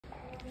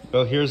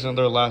Well, here's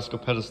another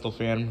Lasko pedestal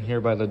fan here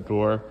by the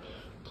door,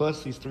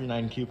 plus these 3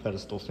 9Q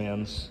pedestal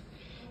fans.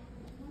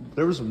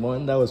 There was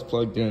one that was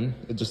plugged in,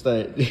 it just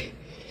that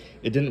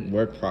it didn't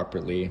work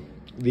properly.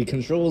 The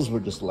controls were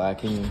just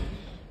lacking,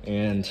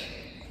 and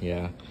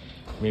yeah,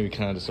 maybe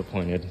kind of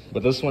disappointed.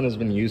 But this one has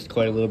been used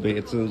quite a little bit.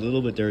 It's a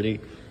little bit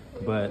dirty,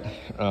 but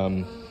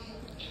yeah,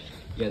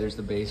 there's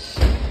the base,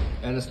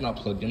 and it's not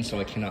plugged in, so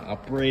I cannot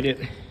operate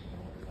it.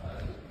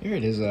 Here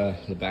it is,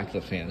 the back of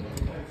the fan.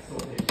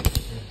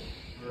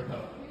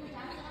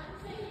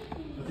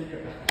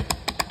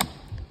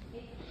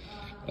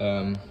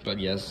 But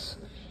yes,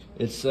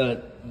 it's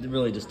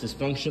really just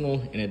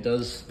dysfunctional, and it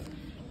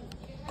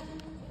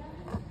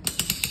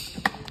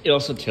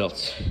also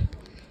tilts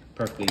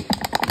perfectly,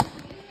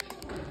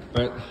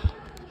 but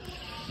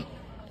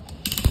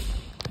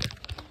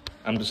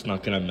I'm just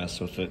not gonna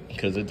mess with it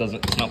because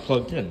it's not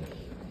plugged in.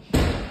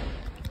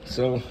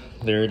 So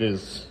there it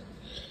is,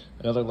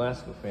 another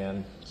Lasko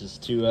fan, it's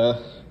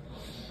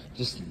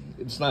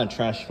not a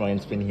trash fan,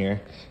 it's been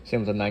here,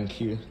 same with the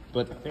 9Q,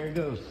 but there it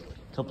goes,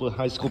 a couple of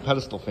high school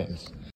pedestal fans.